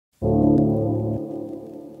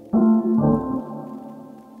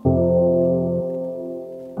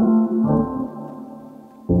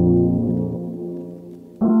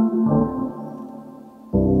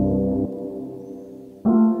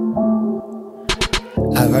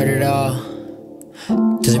I've heard it all,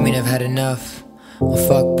 doesn't mean I've had enough. Well,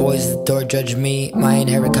 fuck boys at the door judge me. My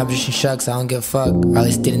inherent competition shucks, I don't give a fuck, or at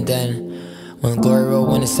least didn't then. When the glory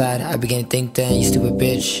roll went aside, I began to think then, you stupid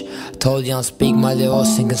bitch. I told you I don't speak my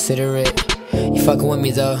lips inconsiderate. You fucking with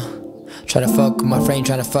me though. Try to fuck with my frame,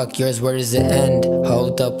 tryna fuck yours, where does it end?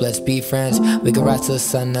 Hold up, let's be friends. We can rise to the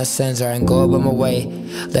sun, that sends her and go up on my way.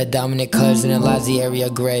 Let dominant colors analyze the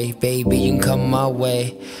area gray. Baby, you can come my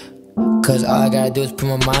way, cause all I gotta do is put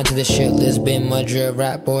my mind to this shit. Lisbon, Madrid,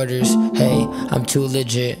 rap borders. Hey, I'm too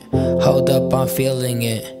legit. Hold up, I'm feeling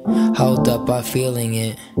it. Hold up, I'm feeling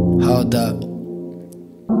it. Hold up.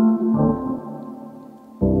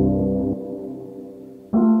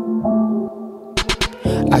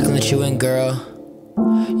 I can let you in, girl,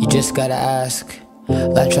 you just gotta ask.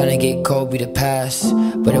 Like tryna get Kobe to pass,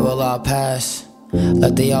 but it will all pass,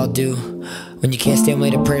 like they all do. When you can't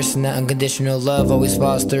stimulate a person, that unconditional love always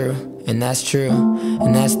falls through. And that's true,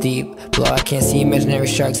 and that's deep. Below I can't see imaginary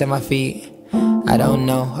sharks at my feet. I don't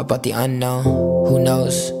know about the unknown, who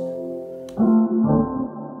knows?